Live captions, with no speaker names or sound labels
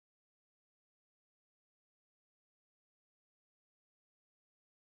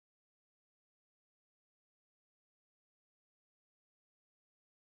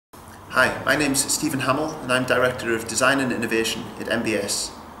Hi, my name's Stephen Hamill and I'm Director of Design and Innovation at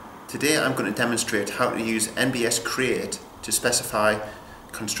NBS. Today I'm going to demonstrate how to use NBS Create to specify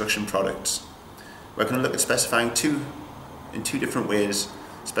construction products. We're going to look at specifying in two different ways,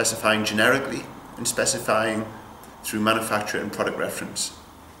 specifying generically and specifying through manufacturer and product reference.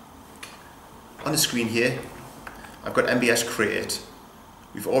 On the screen here I've got NBS Create.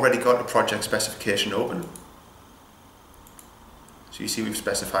 We've already got a project specification open. So you see we've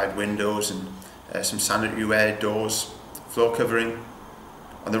specified windows and some sanitary ware, doors, floor covering.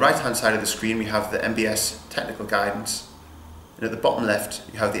 On the right hand side of the screen we have the NBS technical guidance, and at the bottom left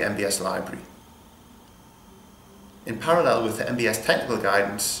you have the NBS library. In parallel with the NBS technical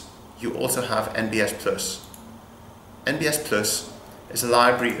guidance you also have NBS Plus. NBS Plus is a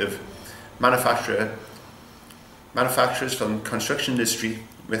library of manufacturers from the construction industry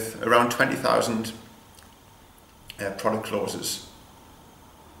with around 20,000 product clauses.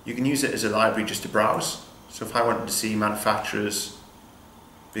 You can use it as a library just to browse. So if I wanted to see manufacturers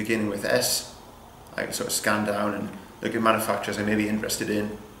beginning with S, I can sort of scan down and look at manufacturers I may be interested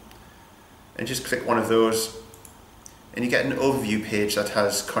in and just click one of those and you get an overview page that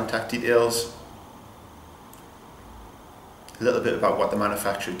has contact details, a little bit about what the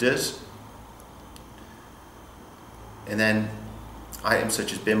manufacturer does, and then items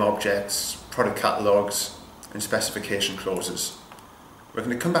such as BIM objects, product catalogues and specification clauses. We're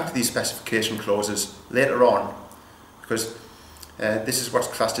going to come back to these specification clauses later on because this is what's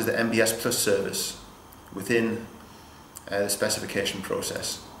classed as the NBS Plus service within the specification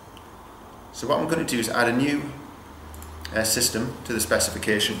process. So what I'm going to do is add a new system to the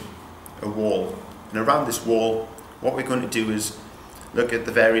specification, a wall. And around this wall what we're going to do is look at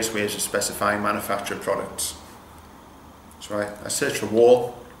the various ways of specifying manufactured products. So I search for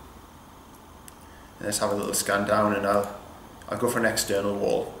wall and let's have a little scan down and I'll go for an external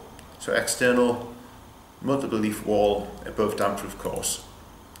wall. So external multiple leaf wall above damp-proof course.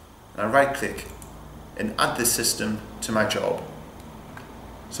 And I right click and add this system to my job.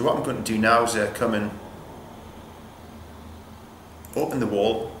 So what I'm going to do now is come and open the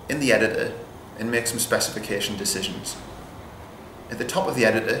wall in the editor and make some specification decisions. At the top of the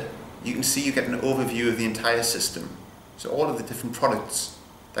editor you can see you get an overview of the entire system. So all of the different products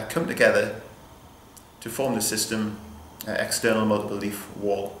that come together to form the system external multiple leaf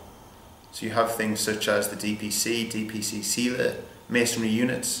wall. So you have things such as the DPC sealer, masonry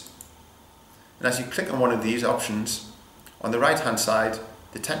units, and as you click on one of these options, on the right hand side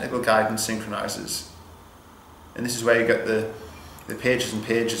the technical guidance synchronizes, and this is where you get the pages and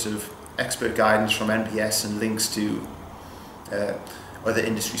pages of expert guidance from NBS and links to other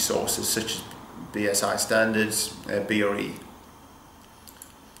industry sources such as BSI standards, BRE.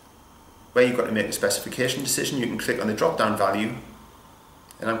 Where you've got to make a specification decision, you can click on the drop down value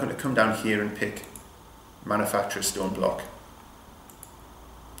and I'm going to come down here and pick manufacturer stone block.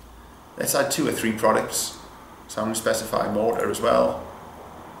 Let's add 2 or 3 products, so I'm going to specify mortar as well.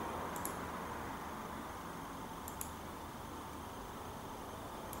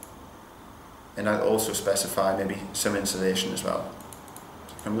 And I'll also specify maybe some insulation as well.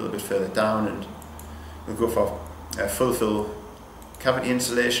 So come a little bit further down and we'll go for full fill cavity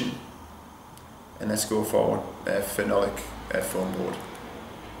insulation. And let's go for phenolic foam board.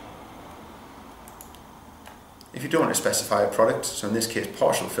 If you don't want to specify a product, so in this case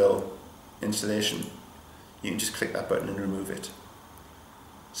partial fill insulation, you can just click that button and remove it.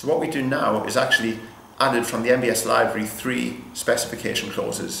 So what we do now is actually added from the NBS library 3 specification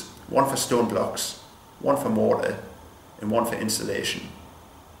clauses, one for stone blocks, one for mortar and one for insulation.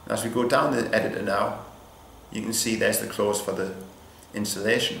 And as we go down the editor now, you can see there's the clause for the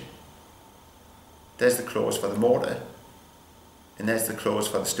insulation. There's the clause for the mortar, and there's the clause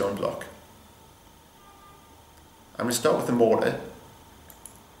for the stone block. I'm going to start with the mortar,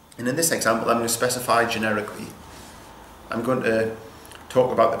 and in this example I'm going to specify generically. I'm going to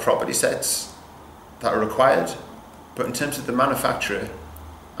talk about the property sets that are required, but in terms of the manufacturer,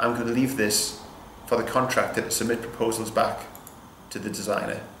 I'm going to leave this for the contractor to submit proposals back to the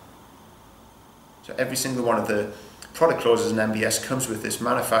designer. So every single one of the product clauses in NBS comes with this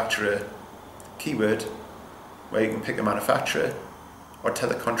manufacturer keyword where you can pick a manufacturer or tell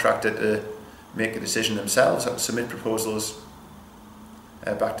the contractor to make a decision themselves or submit proposals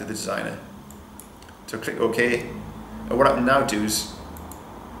back to the designer. So click OK, and what I can now do is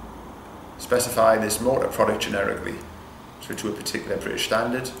specify this mortar product generically, so to a particular British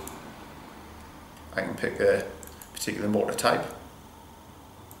standard. I can pick a particular mortar type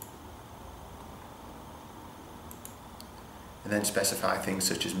and then specify things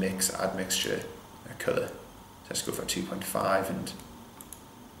such as mix, admixture, colour. So let's go for 2.5 and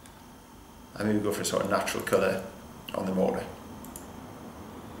and maybe go for a sort of natural colour on the mortar.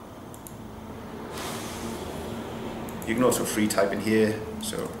 You can also free type in here,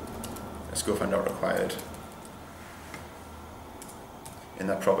 so let's go for not required in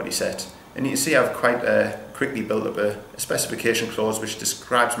that property set. And you can see I've quite quickly built up a specification clause which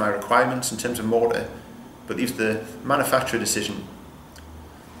describes my requirements in terms of mortar, but leaves the manufacturer decision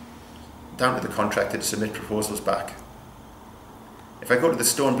down to the contractor to submit proposals back. If I go to the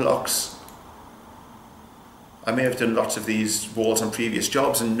stone blocks, I may have done lots of these walls on previous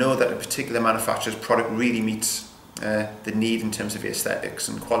jobs and know that a particular manufacturer's product really meets the need in terms of the aesthetics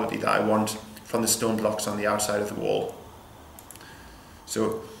and quality that I want from the stone blocks on the outside of the wall.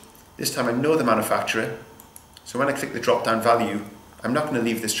 So this time I know the manufacturer, so when I click the drop down value, I'm not going to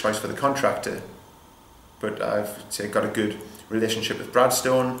leave this choice for the contractor, but I've got a good relationship with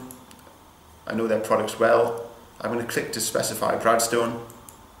Bradstone, I know their products well, I'm going to click to specify Bradstone,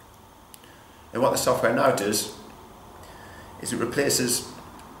 and what the software now does is it replaces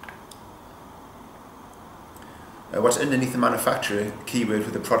what's underneath the manufacturer keyword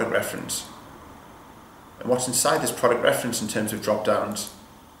with a product reference. And what's inside this product reference in terms of drop downs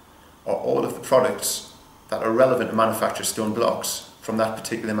are all of the products that are relevant to manufacture stone blocks from that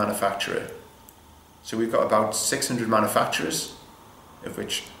particular manufacturer. So we've got about 600 manufacturers, of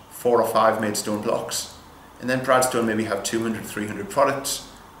which 4 or 5 made stone blocks, and then Bradstone maybe have 200, 300 products,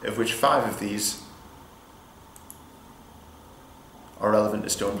 of which 5 of these are relevant to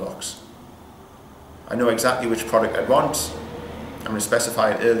stone blocks. I know exactly which product I want. I'm going to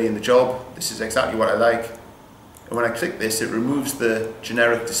specify it early in the job. This is exactly what I like. And when I click this, it removes the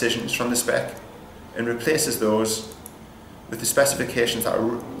generic decisions from the spec and replaces those with the specification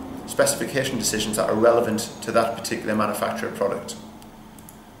decisions that are relevant to that particular manufacturer product.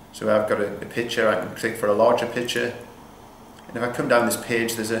 So I've got a picture, I can click for a larger picture. And if I come down this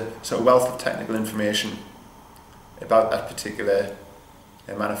page, there's a sort of wealth of technical information about that particular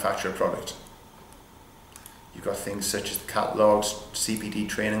manufacturer product. You've got things such as the catalogues, CPD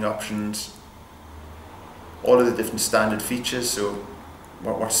training options, all of the different standard features, so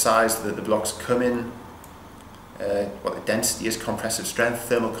what size the blocks come in, what the density is, compressive strength,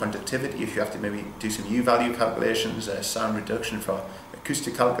 thermal conductivity, if you have to maybe do some U-value calculations, sound reduction for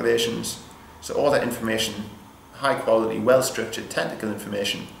acoustic calculations. So all that information, high quality, well-structured technical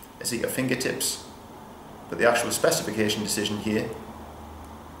information is at your fingertips, but the actual specification decision here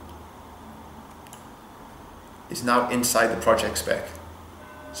is now inside the project spec.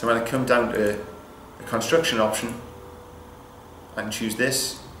 So when I come down to the construction option, I can choose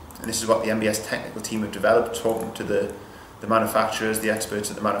this, and this is what the NBS technical team have developed, talking to the manufacturers, the experts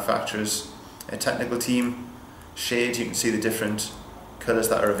at the manufacturers, technical team. Shades, you can see the different colours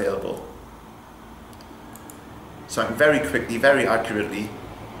that are available. So I can very quickly, very accurately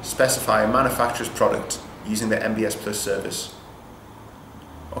specify a manufacturer's product using the NBS Plus service.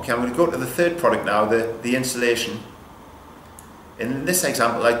 Okay, I'm going to go to the third product now, the insulation. In this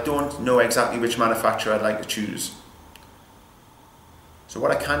example, I don't know exactly which manufacturer I'd like to choose. So what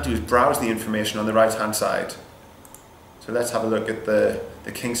I can do is browse the information on the right hand side. So let's have a look at the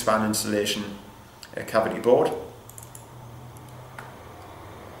Kingspan insulation cavity board.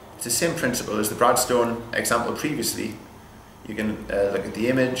 It's the same principle as the Bradstone example previously. You can look at the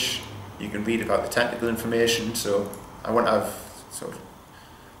image, you can read about the technical information. So I want to have sort of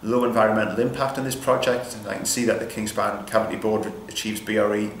low environmental impact on this project, and I can see that the Kingspan cavity board achieves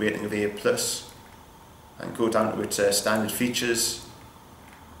BRE rating of A+. I can go down to its standard features,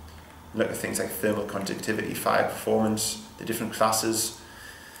 look at things like thermal conductivity, fire performance, the different classes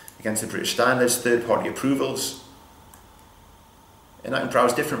against the British standards, third-party approvals, and I can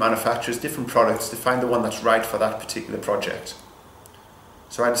browse different manufacturers, different products to find the one that's right for that particular project.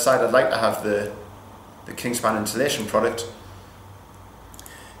 So I decide I'd like to have the Kingspan insulation product.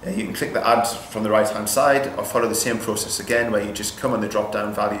 You can click the add from the right hand side or follow the same process again, where you just come on the drop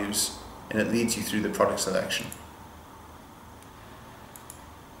down values and it leads you through the product selection.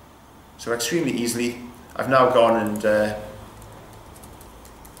 So extremely easily, I've now gone and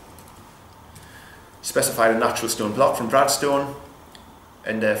specified a natural stone block from Bradstone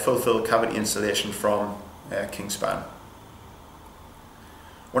and full cavity insulation from Kingspan.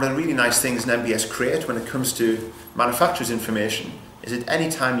 One of the really nice things in NBS Create when it comes to manufacturer's information is at any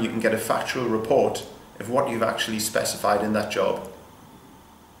time you can get a factual report of what you've actually specified in that job.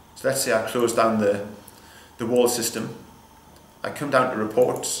 So let's say I close down the wall system, I come down to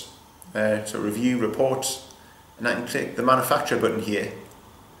reports, so review reports, and I can click the manufacturer button here.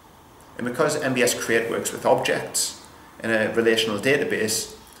 And because NBS Create works with objects in a relational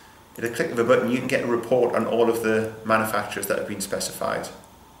database, at a click of a button you can get a report on all of the manufacturers that have been specified.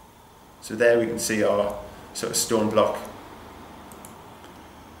 So there we can see our sort of stone block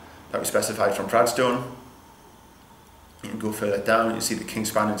that we specified from Pradstone. You can go further down, you see the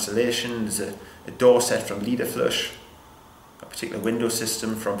Kingspan insulation, there's a door set from Leader Flush, a particular window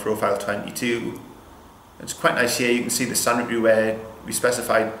system from Profile 22. It's quite nice here, you can see the sanitary where we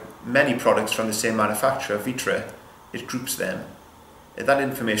specified many products from the same manufacturer, Vitra. It groups them. That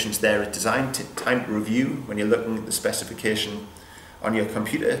information is there at design time to review when you're looking at the specification on your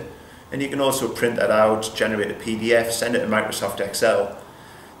computer, and you can also print that out, generate a PDF, send it to Microsoft Excel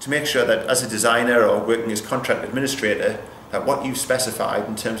to make sure that as a designer or working as contract administrator, that what you've specified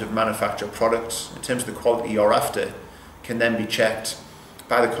in terms of manufactured products, in terms of the quality you're after, can then be checked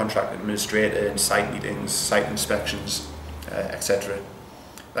by the contract administrator in site meetings, site inspections, etc.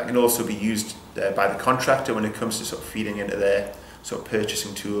 That can also be used by the contractor when it comes to sort of feeding into their sort of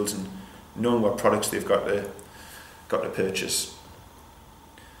purchasing tools and knowing what products they've got to purchase.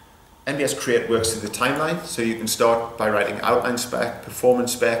 NBS Create works through the timeline, so you can start by writing outline spec,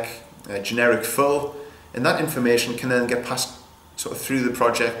 performance spec, generic full, and that information can then get passed sort of through the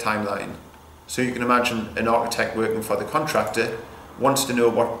project timeline. So you can imagine an architect working for the contractor wants to know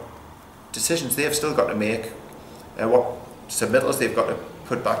what decisions they've still got to make, what submittals they've got to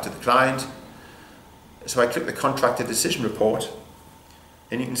put back to the client. So I click the contractor decision report,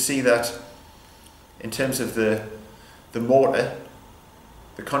 and you can see that in terms of the mortar,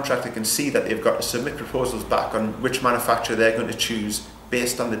 the contractor can see that they've got to submit proposals back on which manufacturer they're going to choose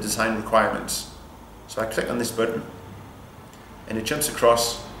based on the design requirements. So I click on this button and it jumps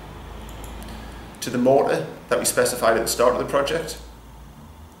across to the mortar that we specified at the start of the project.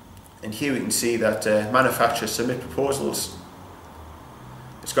 And here we can see that manufacturers submit proposals.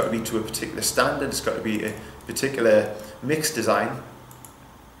 It's got to be to a particular standard, it's got to be a particular mix design.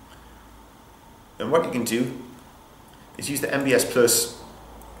 And what you can do is use the NBS Plus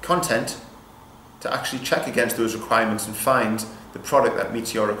content to actually check against those requirements and find the product that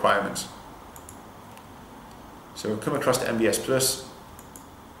meets your requirements. So we'll come across to NBS Plus,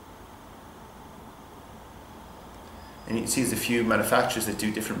 and you can see there's a few manufacturers that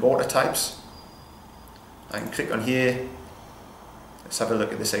do different mortar types. I can click on here. Let's have a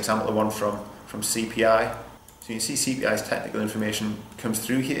look at this example one from CPI. So you can see CPI's technical information comes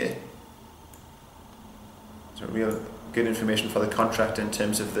through here. So real good information for the contractor in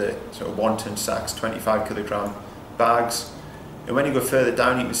terms of the sort of 1 ton sacks, 25 kilogram bags. And when you go further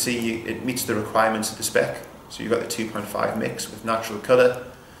down, you can see it meets the requirements of the spec. So you've got the 2.5 mix with natural colour.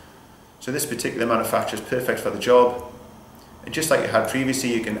 So this particular manufacturer is perfect for the job. And just like you had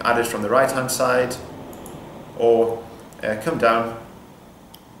previously, you can add it from the right hand side, or come down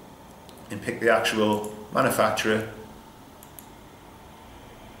and pick the actual manufacturer,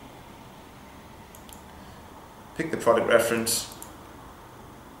 pick the product reference,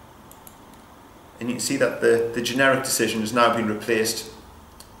 and you can see that the generic decision has now been replaced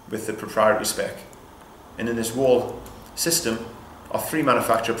with the proprietary spec. And in this wall system, our 3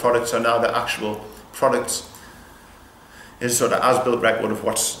 manufacturer products are now the actual products. It's a sort of as-built record of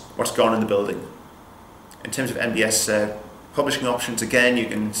what's gone in the building. In terms of NBS publishing options, again, you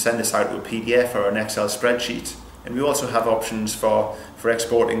can send this out to a PDF or an Excel spreadsheet. And we also have options for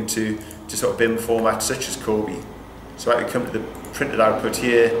exporting to sort of BIM formats such as COBie. So I can come to the printed output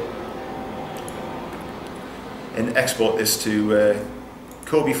here and export this to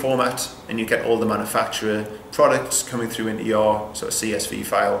COBie format, and you get all the manufacturer products coming through into your sort of CSV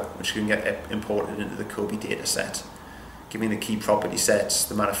file, which you can get imported into the COBie data set, giving the key property sets,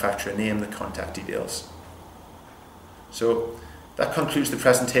 the manufacturer name, the contact details. So that concludes the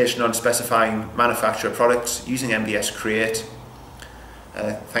presentation on specifying manufacturer products using NBS Create.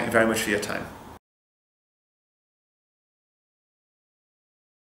 Thank you very much for your time.